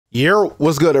Yeah,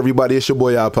 what's good, everybody? It's your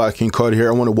boy iPodKingCarter here.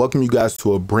 I want to welcome you guys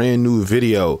to a brand new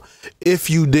video. If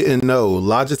you didn't know,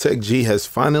 Logitech G has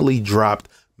finally dropped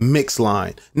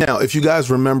Mixline. Now, if you guys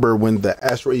remember when the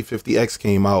Astro 850X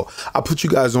came out, I put you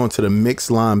guys onto the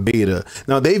Mixline beta.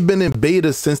 Now, they've been in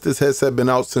beta since this headset been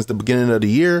out since the beginning of the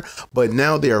year, but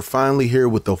now they are finally here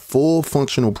with the full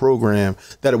functional program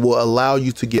that will allow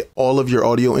you to get all of your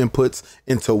audio inputs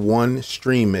into one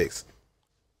stream mix.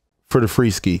 For the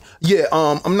free ski. Yeah,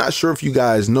 I'm not sure if you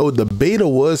guys know, the beta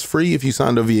was free if you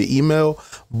signed up via email,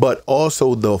 but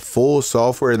also the full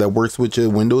software that works with your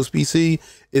Windows PC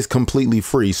is completely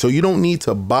free. So you don't need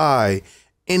to buy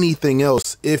anything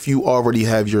else if you already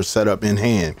have your setup in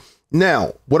hand.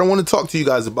 Now, what I want to talk to you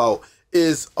guys about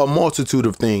is a multitude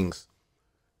of things.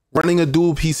 Running a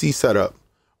dual PC setup,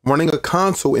 running a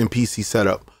console and PC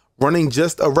setup, running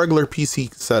just a regular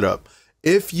PC setup.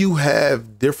 If you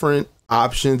have different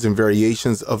options and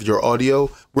variations of your audio,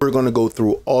 we're going to go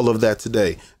through all of that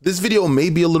today. This video may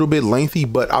be a little bit lengthy,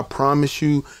 but I promise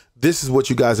you, this is what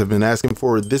you guys have been asking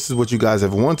for. This is what you guys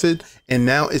have wanted. And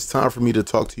now it's time for me to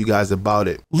talk to you guys about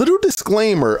it. Little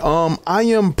disclaimer. I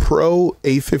am pro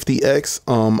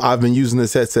 850X. I've been using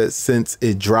this headset since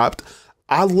it dropped.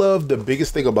 I love the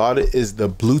biggest thing about it is the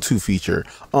Bluetooth feature.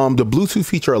 The Bluetooth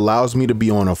feature allows me to be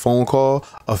on a phone call,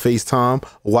 a FaceTime,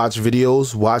 watch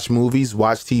videos, watch movies,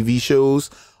 watch TV shows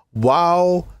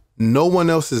while no one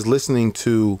else is listening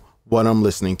to what I'm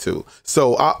listening to.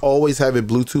 So I always have it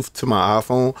Bluetooth to my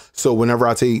iPhone. So whenever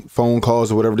I take phone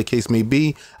calls or whatever the case may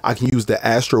be, I can use the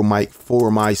Astro mic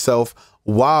for myself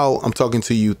while I'm talking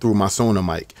to you through my Sona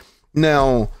mic.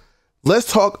 Now, let's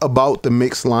talk about the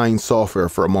Mixline software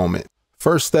for a moment.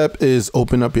 First step is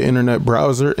open up your internet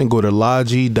browser and go to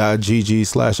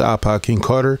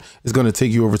logi.gg/iPodKingCarter. It's going to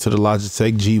take you over to the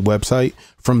Logitech G website.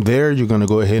 From there, you're going to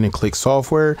go ahead and click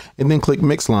software and then click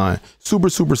Mixline. Super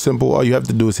simple. All you have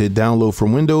to do is hit download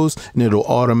from Windows and it'll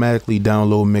automatically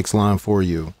download Mixline for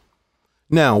you.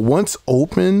 Now, once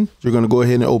open, you're going to go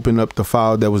ahead and open up the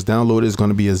file that was downloaded. It's going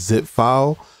to be a zip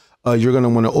file. You're going to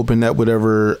want to open that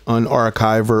whatever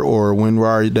unarchiver or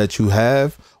WinRAR that you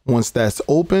have. Once that's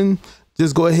open,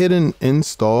 just go ahead and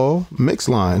install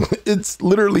Mixline. It's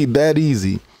literally that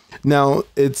easy. Now,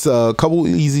 it's a couple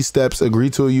easy steps.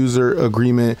 Agree to a user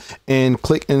agreement and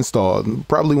click install.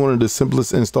 Probably one of the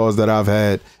simplest installs that I've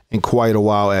had in quite a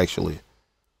while, actually.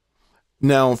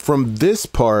 Now, from this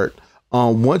part,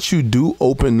 once you do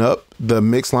open up the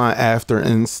Mixline after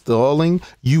installing,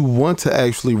 you want to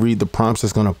actually read the prompts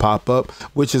that's going to pop up,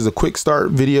 which is a quick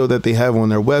start video that they have on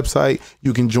their website.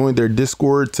 You can join their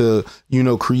Discord to,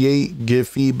 create, give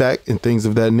feedback and things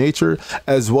of that nature,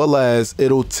 as well as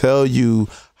it'll tell you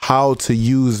how to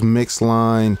use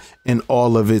Mixline in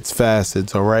all of its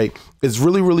facets. All right. It's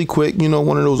really quick.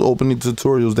 One of those opening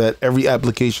tutorials that every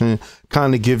application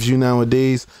kind of gives you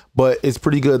nowadays, but it's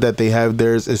pretty good that they have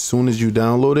theirs as soon as you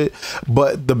download it.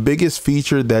 But the biggest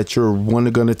feature that you're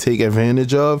going to take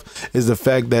advantage of is the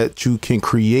fact that you can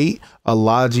create a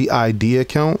Logi ID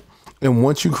account. And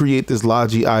once you create this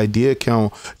Logi ID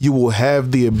account, you will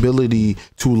have the ability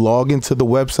to log into the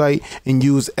website and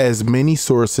use as many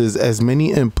sources, as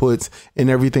many inputs and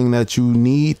everything that you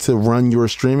need to run your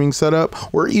streaming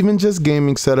setup or even just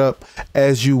gaming setup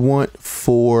as you want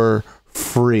for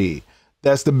free.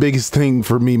 That's the biggest thing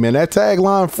for me, man. That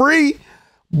tagline, free,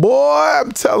 boy,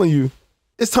 I'm telling you.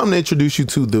 It's time to introduce you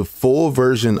to the full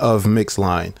version of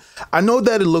Mixline. I know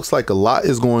that it looks like a lot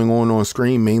is going on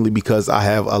screen, mainly because I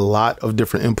have a lot of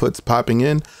different inputs popping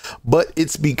in, but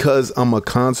it's because I'm a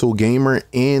console gamer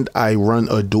and I run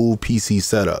a dual PC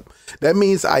setup. That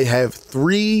means I have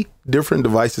 3 different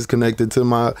devices connected to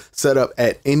my setup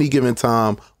at any given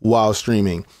time while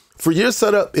streaming. For your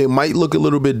setup, it might look a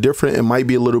little bit different. It might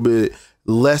be a little bit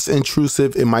less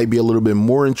intrusive. It might be a little bit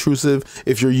more intrusive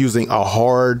if you're using a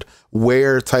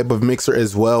hardware type of mixer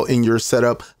as well in your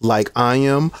setup like I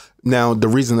am. Now, the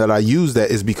reason that I use that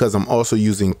is because I'm also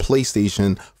using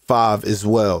PlayStation 5 as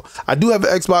well. I do have an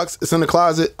Xbox. It's in the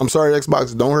closet. I'm sorry,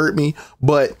 Xbox, don't hurt me.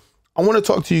 But I want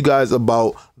to talk to you guys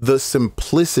about the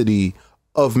simplicity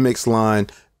of Mixline,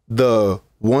 the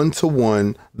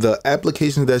one-to-one, the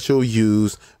applications that you'll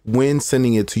use when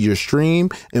sending it to your stream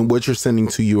and what you're sending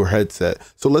to your headset.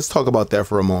 So let's talk about that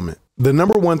for a moment. The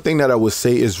number one thing that I would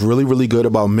say is really good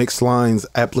about Mixline's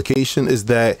application is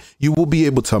that you will be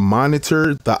able to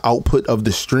monitor the output of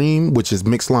the stream, which is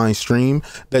Mixline stream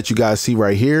that you guys see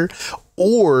right here.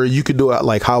 Or you could do it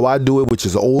like how I do it, which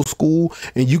is old school,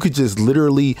 and you could just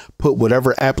literally put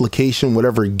whatever application,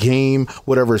 whatever game,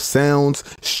 whatever sounds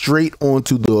straight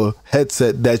onto the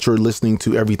headset that you're listening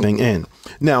to everything in.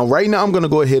 Now, right now, I'm going to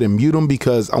go ahead and mute them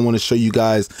because I want to show you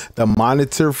guys the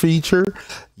monitor feature.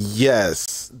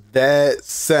 Yes, that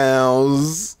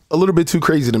sounds a little bit too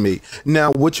crazy to me.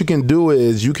 Now, what you can do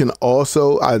is you can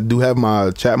also, I do have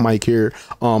my chat mic here.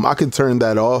 I can turn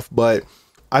that off, but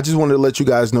I just wanted to let you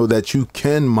guys know that you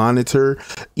can monitor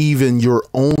even your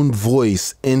own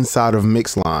voice inside of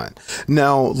Mixline.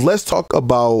 Now, let's talk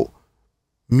about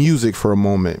music for a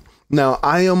moment. Now,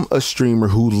 I am a streamer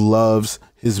who loves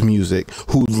his music,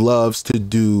 who loves to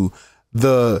do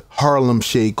the Harlem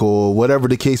Shake or whatever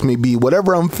the case may be,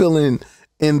 whatever I'm feeling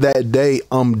in that day,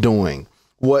 I'm doing.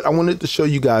 What I wanted to show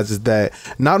you guys is that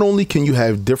not only can you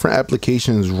have different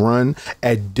applications run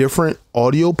at different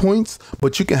audio points,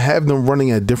 but you can have them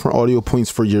running at different audio points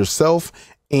for yourself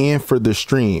and for the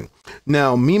stream.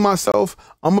 Now, me, myself,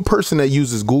 I'm a person that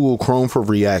uses Google Chrome for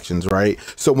reactions, right?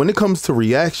 So when it comes to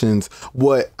reactions,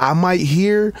 what I might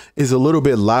hear is a little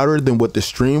bit louder than what the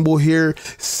stream will hear,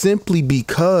 simply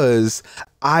because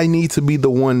I need to be the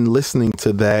one listening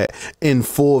to that in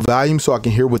full volume so I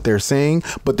can hear what they're saying.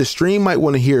 But the stream might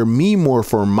want to hear me more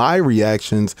for my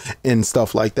reactions and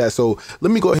stuff like that. So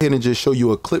let me go ahead and just show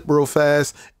you a clip real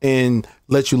fast and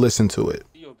let you listen to it.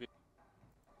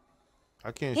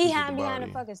 I can't. He hid behind the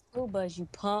fucking school bus, you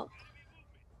punk.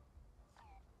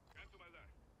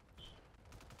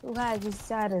 Who had you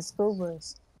inside the school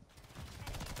bus?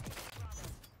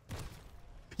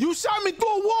 You shot me through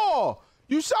a wall.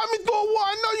 You shot me through a wall.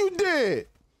 I know you did.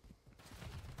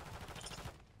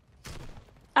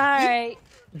 All right.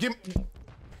 Give me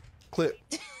clip.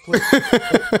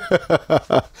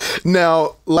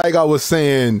 Now, like I was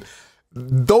saying,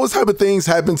 those type of things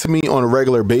happen to me on a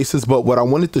regular basis. But what I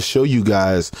wanted to show you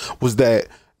guys was that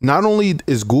not only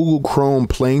is Google Chrome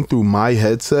playing through my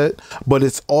headset, but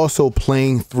it's also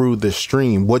playing through the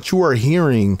stream. What you are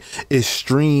hearing is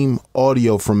stream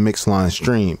audio from Mixline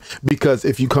Stream. Because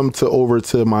if you come over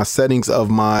to my settings of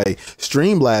my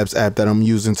Streamlabs app that I'm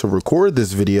using to record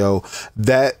this video,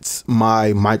 that's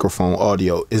my microphone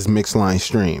audio is Mixline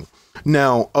Stream.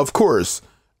 Now, of course,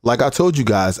 like I told you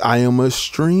guys, I am a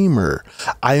streamer.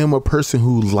 I am a person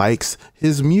who likes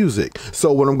his music.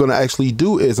 So what I'm going to actually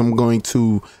do is I'm going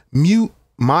to mute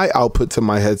my output to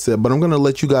my headset, but I'm going to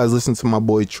let you guys listen to my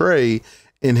boy Trey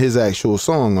in his actual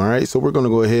song. All right. So we're going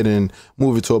to go ahead and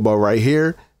move it to about right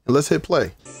here and let's hit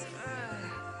play.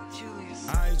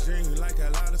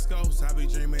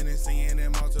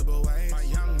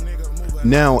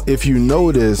 Now, if you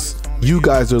notice, you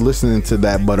guys are listening to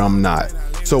that, but I'm not.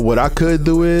 So what I could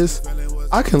do is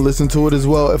I can listen to it as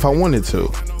well if I wanted to.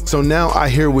 So now I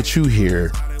hear what you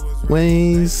hear.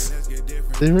 Ways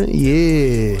different,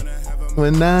 yeah.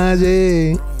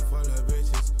 Menage,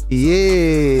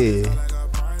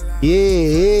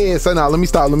 yeah. So now let me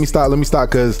stop,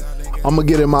 because I'm gonna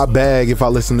get in my bag if I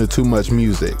listen to too much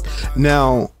music.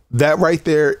 Now that right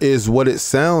there is what it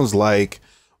sounds like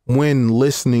when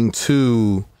listening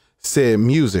to said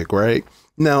music, right?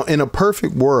 Now, in a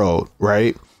perfect world,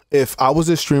 right, if I was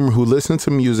a streamer who listened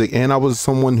to music and I was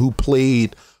someone who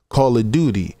played Call of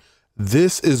Duty,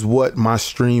 this is what my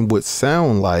stream would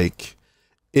sound like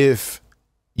if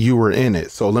you were in it.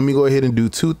 So let me go ahead and do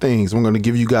two things. I'm going to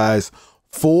give you guys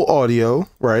full audio,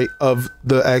 right, of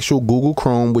the actual Google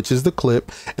Chrome, which is the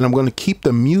clip, and I'm going to keep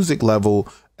the music level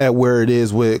at where it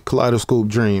is with Kaleidoscope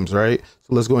Dreams, right?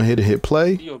 So let's go ahead and hit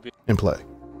play and play.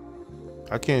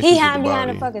 I can't. He hid behind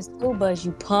the fucking school bus,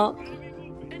 you punk.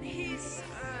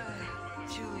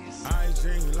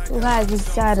 Who had you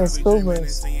inside the school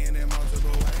bus?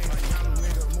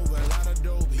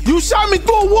 You shot me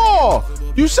through a wall.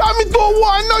 You shot me through a wall.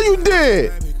 I know you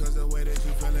did.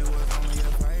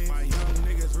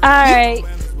 All right.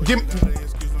 Give me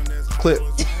clip.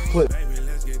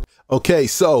 Okay,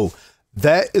 so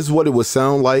that is what it would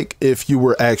sound like if you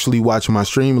were actually watching my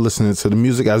stream, listening to the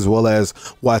music, as well as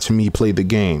watching me play the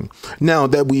game. Now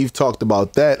that we've talked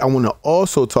about that, I want to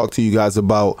also talk to you guys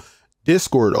about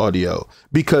Discord audio,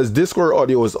 because Discord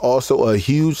audio is also a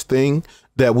huge thing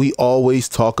that we always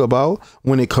talk about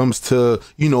when it comes to,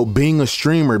 you know, being a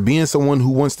streamer, being someone who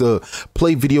wants to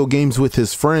play video games with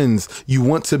his friends. You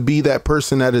want to be that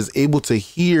person that is able to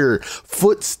hear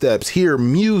footsteps, hear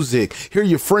music, hear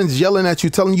your friends yelling at you,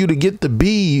 telling you to get the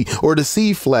B or the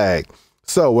C flag.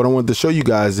 So what I wanted to show you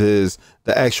guys is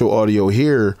the actual audio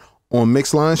here on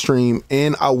Mixline Stream,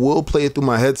 and I will play it through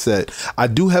my headset. I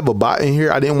do have a bot in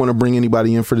here. I didn't want to bring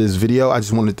anybody in for this video. I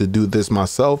just wanted to do this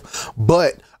myself,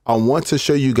 but I want to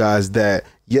show you guys that,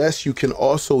 Yes, you can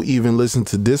also even listen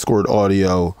to Discord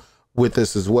audio with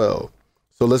this as well.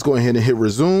 So let's go ahead and hit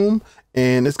resume,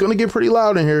 and it's gonna get pretty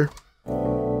loud in here.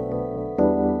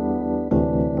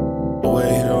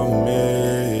 Wait on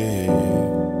me.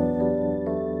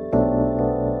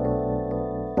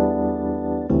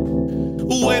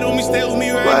 Wait on me, stay with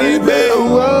me right here, baby.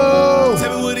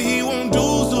 Tell me what he won't do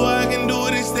so I can do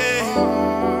it instead.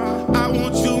 I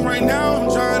want you right now,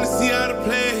 I'm trying to see how to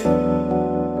play.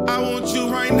 I want you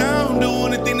right now, I'm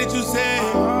doing the thing that you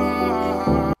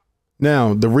said.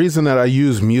 Now, the reason that I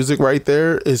use music right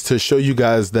there is to show you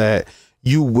guys that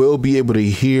you will be able to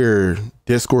hear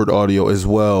Discord audio as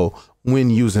well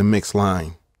when using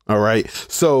Mixline. All right.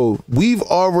 So we've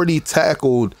already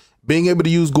tackled being able to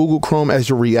use Google Chrome as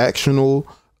your reactional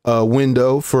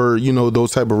window for, you know,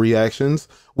 those type of reactions.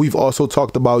 We've also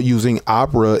talked about using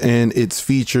Opera and its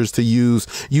features to use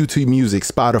YouTube Music,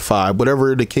 Spotify,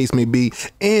 whatever the case may be.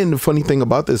 And the funny thing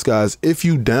about this, guys, if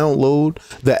you download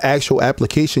the actual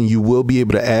application, you will be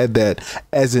able to add that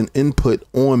as an input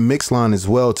on Mixline as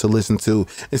well to listen to,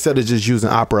 instead of just using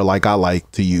Opera like I like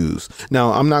to use.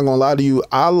 Now, I'm not gonna lie to you,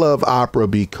 I love Opera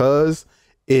because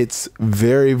it's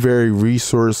very, very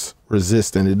resource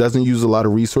resistant. It doesn't use a lot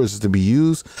of resources to be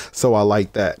used, so I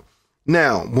like that.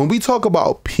 Now, when we talk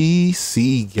about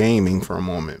PC gaming for a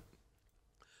moment,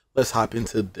 let's hop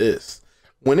into this.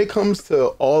 When it comes to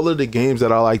all of the games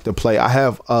that I like to play, I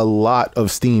have a lot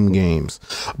of Steam games,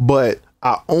 but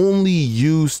I only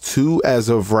use 2 as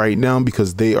of right now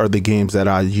because they are the games that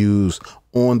I use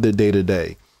on the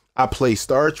day-to-day. I play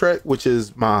Star Trek, which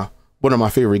is one of my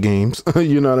favorite games.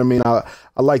 You know what I mean? I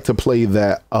like to play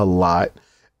that a lot.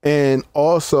 And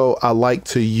also I like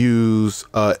to use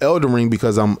Elden Ring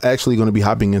because I'm actually going to be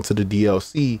hopping into the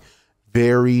DLC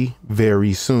very,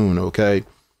 very soon. Okay.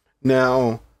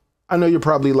 Now, I know you're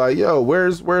probably like, yo,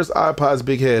 where's iPod's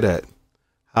big head at?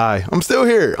 Hi, I'm still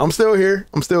here. I'm still here.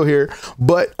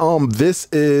 But this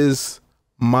is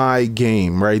my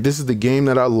game, right? This is the game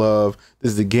that I love.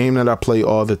 This is the game that I play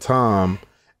all the time.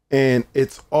 And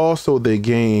it's also the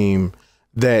game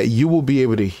that you will be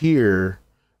able to hear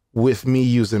with me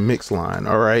using Mixline.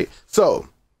 All right. So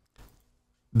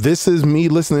this is me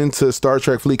listening to Star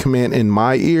Trek Fleet Command in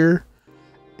my ear.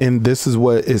 And this is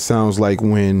what it sounds like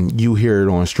when you hear it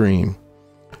on stream.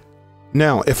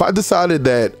 Now, if I decided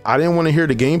that I didn't want to hear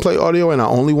the gameplay audio and I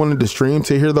only wanted the stream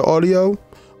to hear the audio,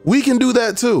 we can do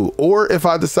that too. Or if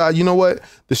I decide, you know what,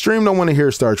 the stream don't want to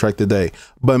hear Star Trek today,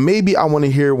 but maybe I want to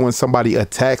hear when somebody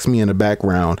attacks me in the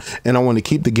background and I want to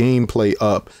keep the gameplay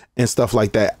up and stuff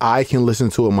like that, I can listen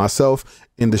to it myself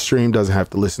and the stream doesn't have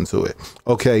to listen to it.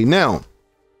 Okay, now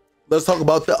let's talk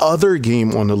about the other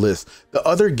game on the list. The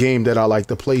other game that I like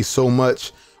to play so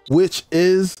much, which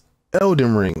is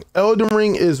Elden Ring. Elden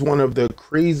Ring is one of the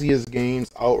craziest games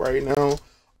out right now.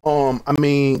 I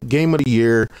mean, game of the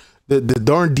year. The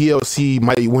darn DLC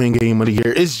might win game of the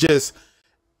year. It's just,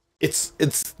 it's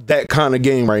that kind of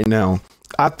game right now.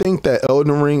 I think that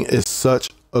Elden Ring is such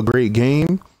a great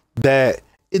game that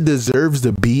it deserves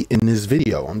to be in this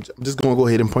video. I'm just going to go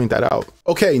ahead and point that out.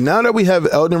 Okay, now that we have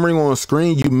Elden Ring on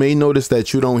screen, you may notice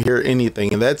that you don't hear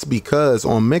anything. And that's because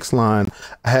on Mixline,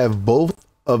 I have both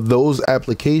of those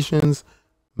applications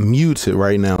muted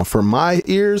right now for my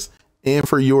ears and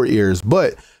for your ears.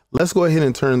 But let's go ahead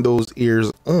and turn those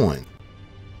ears on.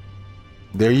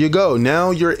 There you go.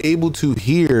 Now you're able to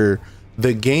hear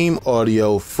the game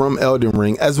audio from Elden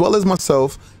Ring as well as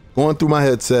myself going through my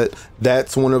headset.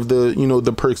 That's one of the, you know,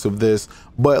 the perks of this.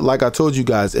 But like I told you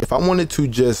guys, if I wanted to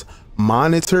just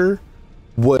monitor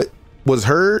what was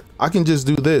heard, I can just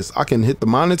do this. I can hit the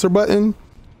monitor button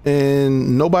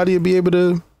and nobody will be able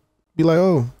to be like,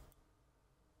 oh,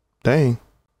 dang,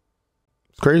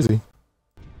 it's crazy.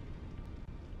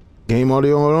 Game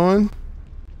audio on,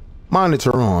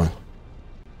 monitor on.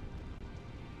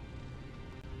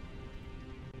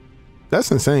 That's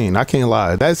insane. I can't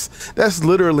lie. That's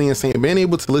literally insane. Being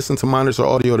able to listen to monitor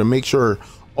audio to make sure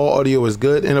all audio is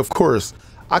good. And of course,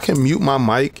 I can mute my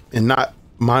mic and not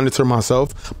monitor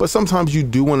myself, but sometimes you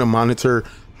do want to monitor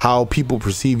how people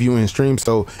perceive you in stream.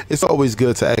 So it's always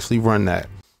good to actually run that.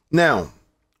 Now,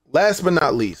 last but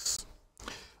not least,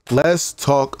 let's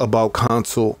talk about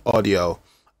console audio.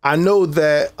 I know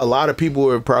that a lot of people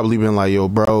have probably been like, yo,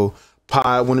 bro,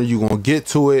 Pi, when are you going to get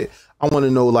to it? I want to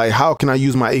know, like, how can I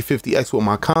use my A50X with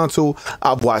my console?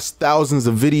 I've watched thousands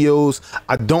of videos.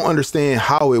 I don't understand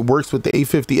how it works with the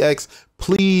A50X.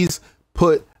 Please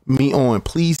put me on.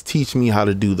 Please teach me how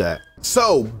to do that.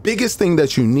 So biggest thing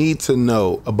that you need to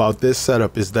know about this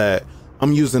setup is that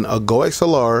I'm using a Go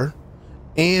XLR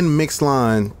and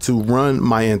Mixline to run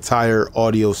my entire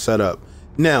audio setup.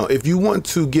 Now, if you want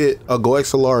to get a Go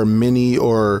XLR Mini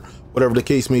or whatever the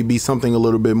case may be, something a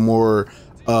little bit more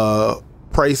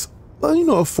price, you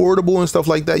know, affordable and stuff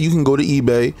like that, you can go to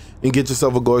eBay and get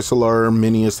yourself a Go XLR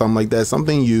Mini or something like that,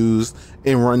 something used,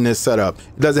 and run this setup.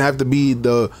 It doesn't have to be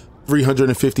the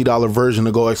 $350 version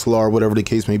of Go XLR, whatever the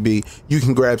case may be. You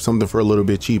can grab something for a little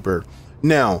bit cheaper.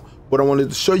 Now, what I wanted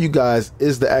to show you guys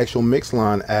is the actual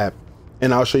Mixline app,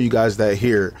 and I'll show you guys that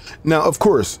here. Now, of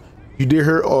course, you did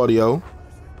hear audio.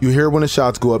 You hear when the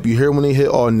shots go up, you hear when they hit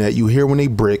all net, you hear when they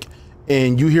brick,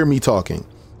 and you hear me talking.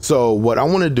 So what I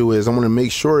want to do is I want to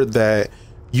make sure that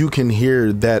you can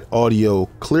hear that audio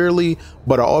clearly,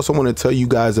 but I also want to tell you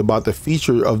guys about the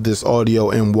feature of this audio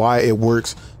and why it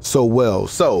works so well.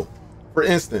 So for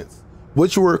instance,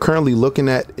 what you are currently looking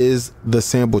at is the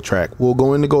sample track. We'll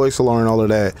go into Go XLR and all of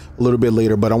that a little bit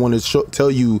later, but I want to tell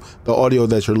you the audio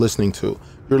that you're listening to.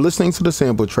 You're listening to the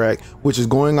sample track, which is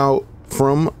going out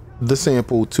from the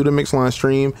sample to the Mixline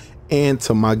stream and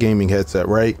to my gaming headset,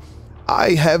 right?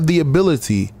 I have the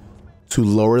ability to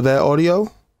lower that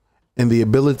audio and the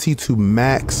ability to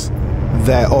max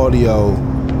that audio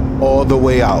all the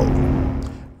way out.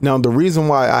 Now, the reason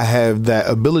why I have that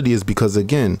ability is because,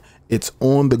 again, it's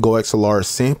on the Go XLR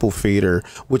sample fader,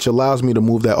 which allows me to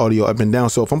move that audio up and down.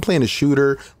 So if I'm playing a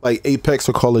shooter like Apex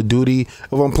or Call of Duty,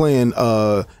 if I'm playing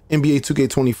NBA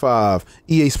 2K25,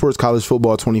 EA Sports College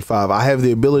Football 25, I have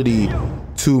the ability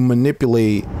to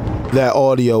manipulate that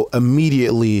audio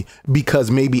immediately because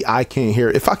maybe I can't hear.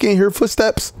 If I can't hear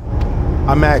footsteps,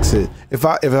 I max it. If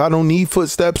I don't need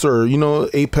footsteps or, you know,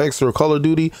 Apex or Call of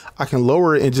Duty, I can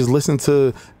lower it and just listen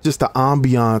to just the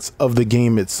ambiance of the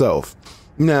game itself.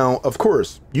 Now, of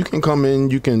course, you can come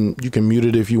in, you can mute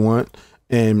it if you want,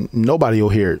 and nobody will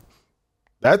hear it.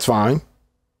 That's fine.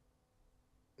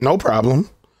 No problem.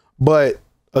 But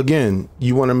again,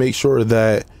 you want to make sure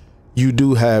that you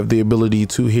do have the ability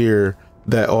to hear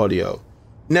that audio.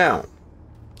 Now,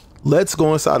 let's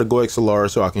go inside of Go XLR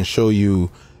so I can show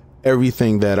you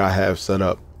everything that I have set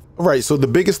up. All right, so the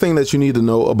biggest thing that you need to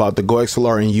know about the Go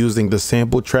XLR and using the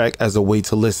sample track as a way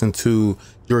to listen to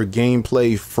your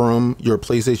gameplay from your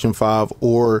PlayStation 5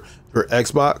 or your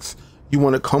Xbox, you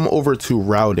want to come over to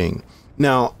routing.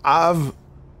 Now, I've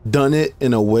done it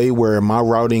in a way where my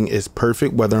routing is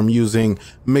perfect, whether I'm using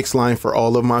Mixline for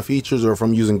all of my features or if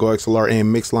I'm using Go XLR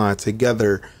and Mixline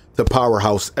together to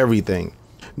powerhouse everything.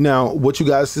 Now, what you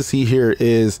guys can see here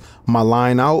is my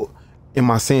line out and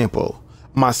my sample.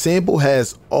 My sample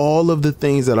has all of the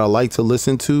things that I like to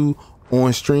listen to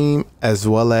on stream, as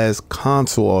well as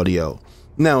console audio.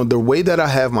 Now, the way that I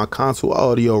have my console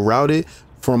audio routed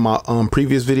from my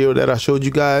previous video that I showed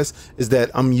you guys is that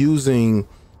I'm using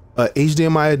a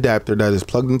HDMI adapter that is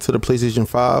plugged into the PlayStation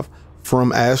 5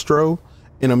 from Astro,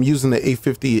 and I'm using the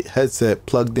 850 headset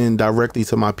plugged in directly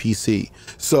to my PC.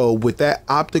 So with that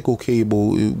optical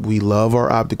cable, we love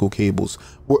our optical cables,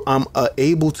 where I'm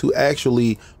able to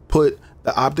actually put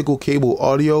the optical cable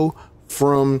audio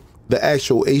from the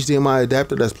actual HDMI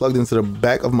adapter that's plugged into the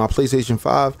back of my PlayStation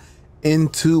 5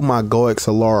 into my Go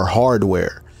XLR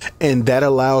hardware. And that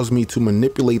allows me to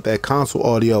manipulate that console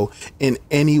audio in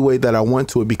any way that I want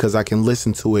to it because I can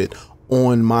listen to it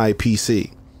on my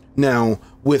PC. Now,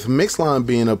 with Mixline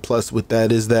being a plus with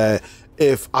that is that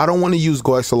if I don't want to use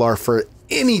Go XLR for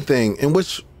anything, in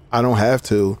which I don't have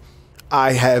to,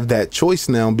 I have that choice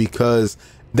now because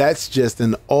that's just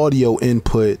an audio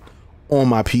input on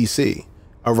my PC.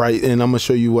 All right. And I'm going to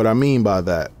show you what I mean by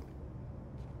that.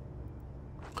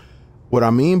 What I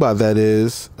mean by that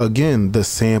is, again, the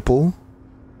sample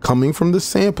coming from the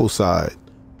sample side.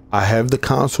 I have the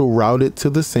console routed to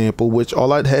the sample, which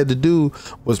all I had to do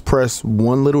was press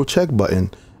one little check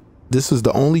button. This is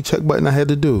the only check button I had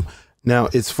to do. Now,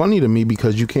 it's funny to me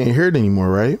because you can't hear it anymore,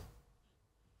 right?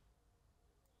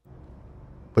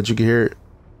 But you can hear it.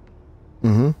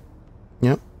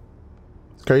 Yep.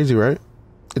 It's crazy, right?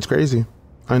 It's crazy.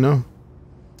 I know.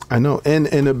 And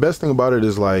the best thing about it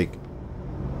is, like,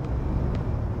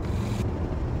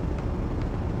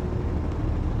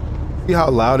 see how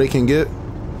loud it can get?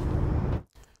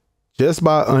 Just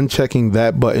by unchecking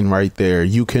that button right there,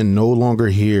 you can no longer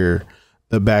hear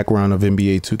the background of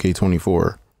NBA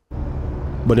 2K24.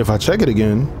 But if I check it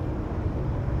again,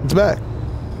 it's back.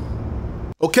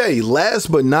 Okay,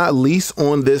 last but not least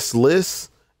on this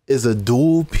list is a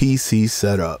dual PC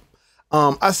setup.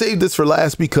 I saved this for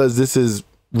last because this is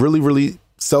really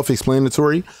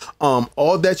self-explanatory.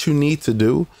 All that you need to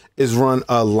do is run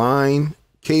a line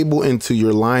cable into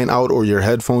your line out or your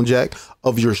headphone jack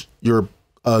of your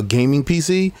gaming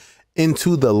PC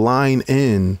into the line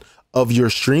in of your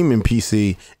streaming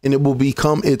PC, and it will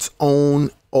become its own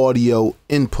audio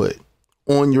input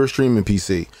on your streaming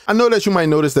PC. I know that you might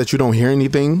notice that you don't hear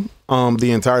anything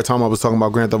the entire time I was talking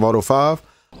about Grand Theft Auto 5,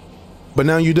 but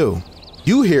now you do.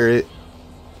 You hear it.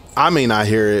 I may not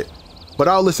hear it, but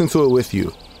I'll listen to it with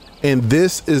you. And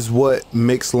this is what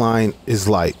Mixline is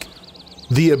like.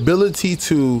 The ability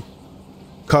to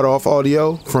cut off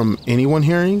audio from anyone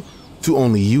hearing, to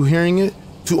only you hearing it,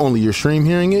 to only your stream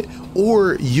hearing it,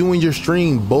 or you and your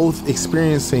stream both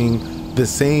experiencing the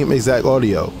same exact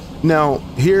audio. Now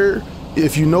here,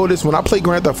 if you notice, when I play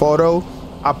Grand Theft Auto,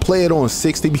 I play it on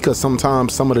 60 because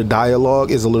sometimes some of the dialogue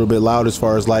is a little bit loud as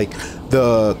far as like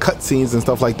the cutscenes and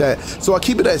stuff like that. So I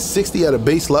keep it at 60 at a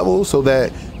base level so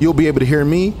that you'll be able to hear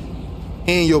me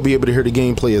and you'll be able to hear the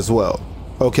gameplay as well.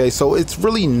 Okay, so it's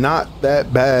really not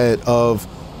that bad of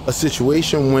a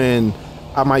situation when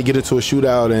I might get into a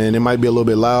shootout and it might be a little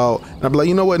bit loud. And I'll be like,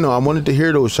 you know what? No, I wanted to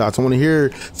hear those shots. I want to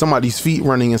hear somebody's feet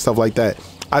running and stuff like that.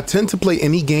 I tend to play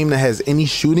any game that has any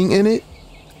shooting in it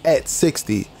at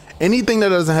 60. Anything that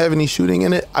doesn't have any shooting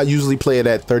in it, I usually play it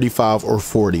at 35 or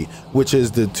 40, which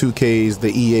is the 2Ks,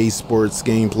 the EA Sports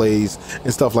gameplays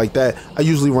and stuff like that. I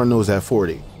usually run those at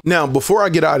 40. Now, before I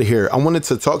get out of here, I wanted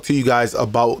to talk to you guys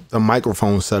about the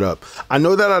microphone setup. I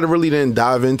know that I really didn't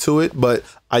dive into it, but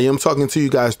I am talking to you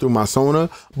guys through my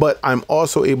Sona, but I'm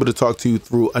also able to talk to you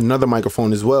through another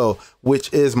microphone as well,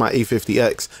 which is my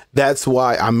A50X. That's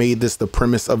why I made this the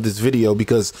premise of this video,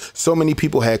 because so many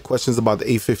people had questions about the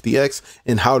A50X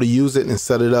and how to use it and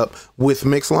set it up with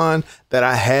Mixline that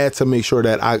I had to make sure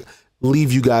that I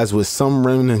leave you guys with some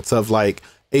remnants of like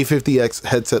A50X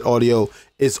headset audio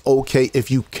is okay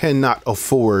if you cannot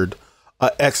afford a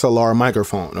XLR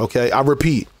microphone. Okay, I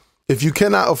repeat, if you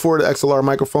cannot afford an XLR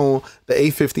microphone, the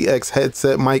A50X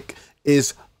headset mic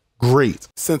is great.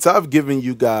 Since I've given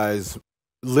you guys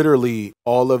literally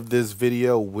all of this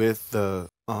video with the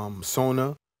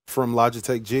Sona from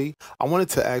Logitech G, I wanted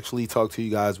to actually talk to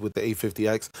you guys with the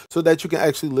A50X so that you can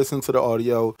actually listen to the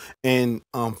audio and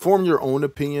form your own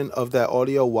opinion of that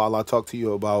audio while I talk to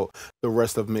you about the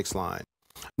rest of Mixline.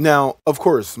 Now, of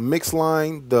course,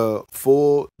 Mixline, the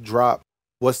full drop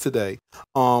was today.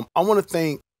 I want to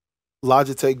thank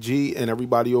Logitech G and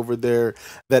everybody over there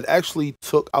that actually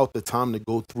took out the time to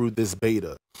go through this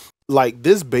beta. Like,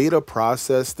 this beta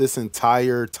process, this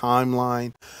entire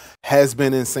timeline has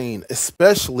been insane,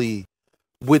 especially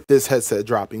with this headset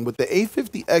dropping. With the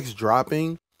A50X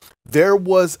dropping, there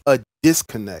was a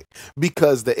disconnect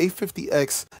because the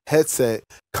A50X headset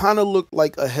kind of looked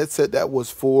like a headset that was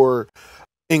for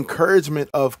encouragement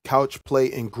of couch play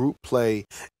and group play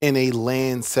in a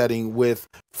LAN setting with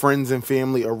friends and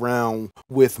family around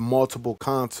with multiple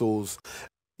consoles,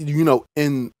 you know,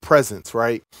 in presence,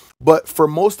 right? But for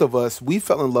most of us, we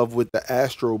fell in love with the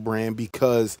Astro brand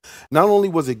because not only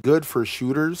was it good for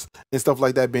shooters and stuff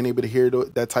like that, being able to hear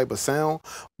that type of sound,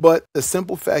 but the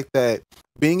simple fact that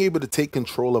being able to take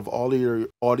control of all of your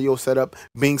audio setup,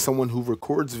 being someone who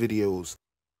records videos,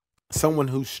 someone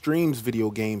who streams video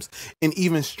games, and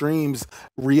even streams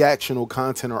reactional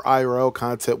content or IRL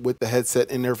content with the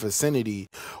headset in their vicinity,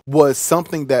 was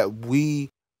something that we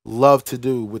love to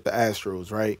do with the Astros,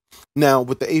 right? Now,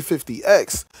 with the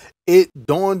A50X, it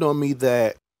dawned on me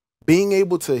that being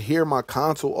able to hear my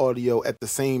console audio at the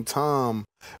same time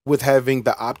with having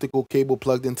the optical cable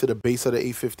plugged into the base of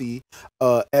the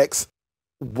A50X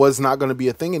was not going to be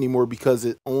a thing anymore because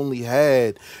it only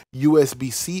had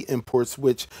USB-C imports,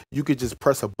 which you could just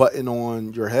press a button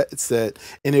on your headset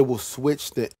and it will switch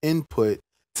the input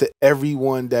to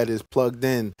everyone that is plugged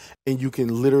in, and you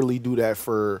can literally do that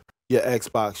for your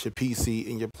Xbox, your PC,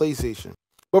 and your PlayStation.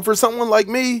 But for someone like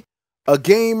me, a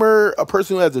gamer, a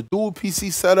person who has a dual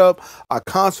PC setup, a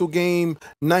console game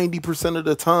 90% of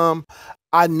the time,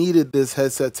 I needed this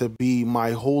headset to be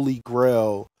my holy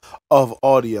grail of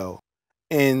audio.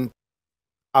 And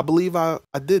I believe I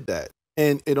did that.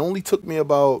 And it only took me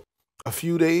about a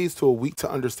few days to a week to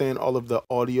understand all of the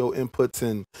audio inputs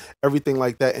and everything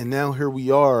like that. And now here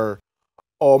we are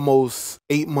almost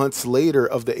 8 months later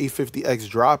of the A50X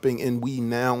dropping, and we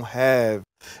now have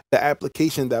the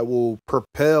application that will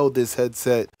propel this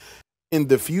headset in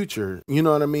the future. You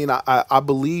know what I mean? I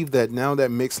believe that now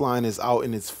that Mixline is out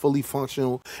and it's fully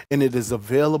functional and it is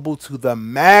available to the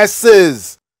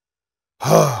masses,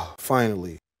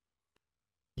 finally,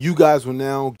 you guys will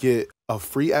now get a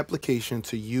free application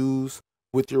to use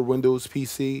with your Windows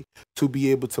PC to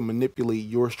be able to manipulate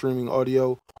your streaming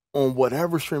audio on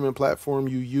whatever streaming platform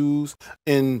you use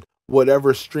and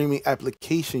whatever streaming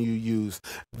application you use.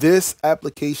 This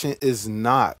application is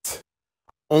not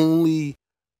only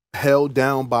held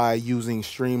down by using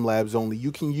Streamlabs only.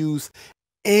 You can use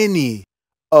any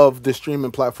of the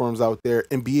streaming platforms out there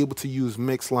and be able to use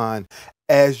Mixline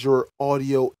as your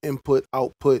audio input,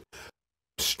 output,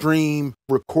 stream,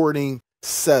 recording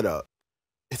setup.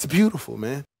 It's beautiful,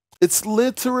 man. It's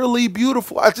literally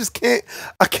beautiful. I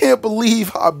can't believe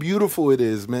how beautiful it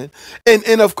is, man.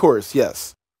 And of course,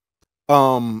 yes,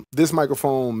 this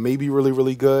microphone may be really,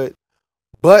 really good,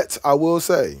 but I will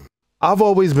say, I've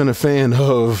always been a fan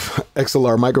of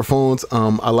XLR microphones.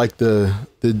 I like the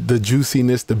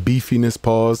juiciness, the beefiness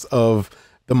pause of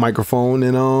the microphone,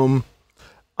 and I'm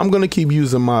gonna keep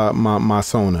using my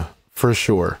Sona for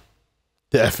sure.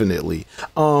 Definitely.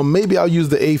 Maybe I'll use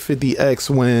the A50X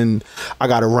when I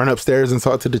gotta run upstairs and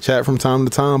talk to the chat from time to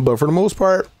time. But for the most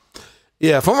part,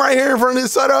 yeah, if I'm right here in front of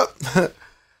this setup,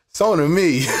 Sona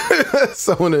me,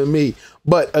 Sona me.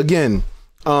 But again,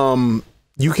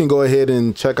 you can go ahead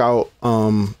and check out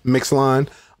Mixline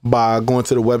by going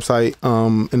to the website.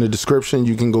 In the description,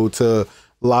 you can go to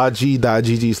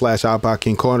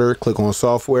logi.gg/iPodKingCarter, click on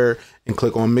software, and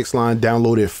click on Mixline.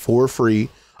 Download it for free.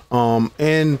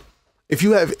 And if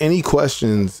you have any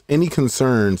questions, any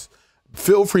concerns,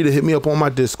 feel free to hit me up on my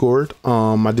Discord.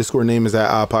 My Discord name is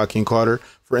 @iPodKingCarter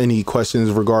for any questions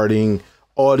regarding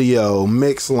audio,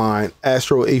 Mixline,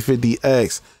 Astro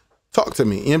A50X. Talk to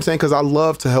me. You know what I'm saying? Because I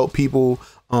love to help people.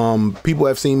 People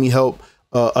have seen me help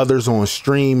others on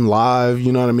stream live,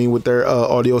 you know what I mean, with their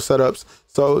audio setups.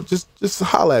 So just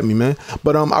holla at me, man.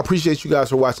 But I appreciate you guys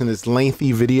for watching this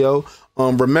lengthy video.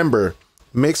 Remember,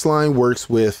 Mixline works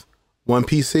with one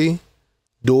PC,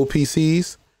 dual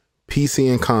PCs, PC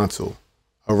and console.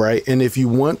 All right. And if you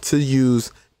want to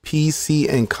use PC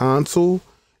and console,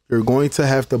 you're going to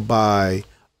have to buy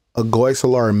a Go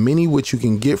XLR Mini, which you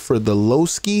can get for the low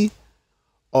ski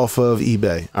off of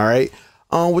eBay. All right.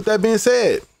 With that being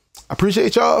said, I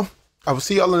appreciate y'all. I will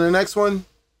see y'all in the next one.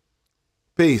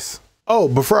 Peace. Oh,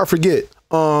 before I forget,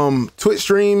 Twitch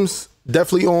streams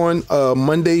definitely on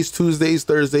Mondays, Tuesdays,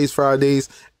 Thursdays, Fridays,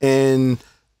 and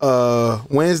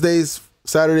Wednesdays,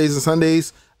 Saturdays, and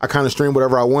Sundays. I kind of stream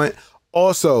whatever I want.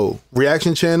 Also,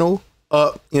 reaction channel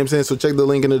up, you know what I'm saying? So check the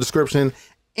link in the description.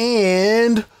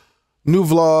 And new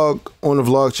vlog on the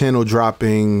vlog channel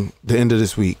dropping the end of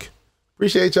this week.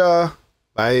 Appreciate y'all.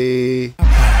 Bye.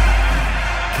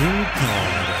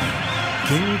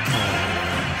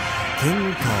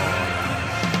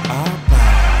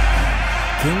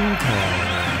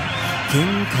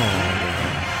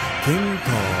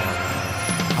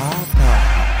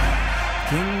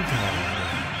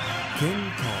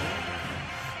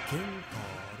 King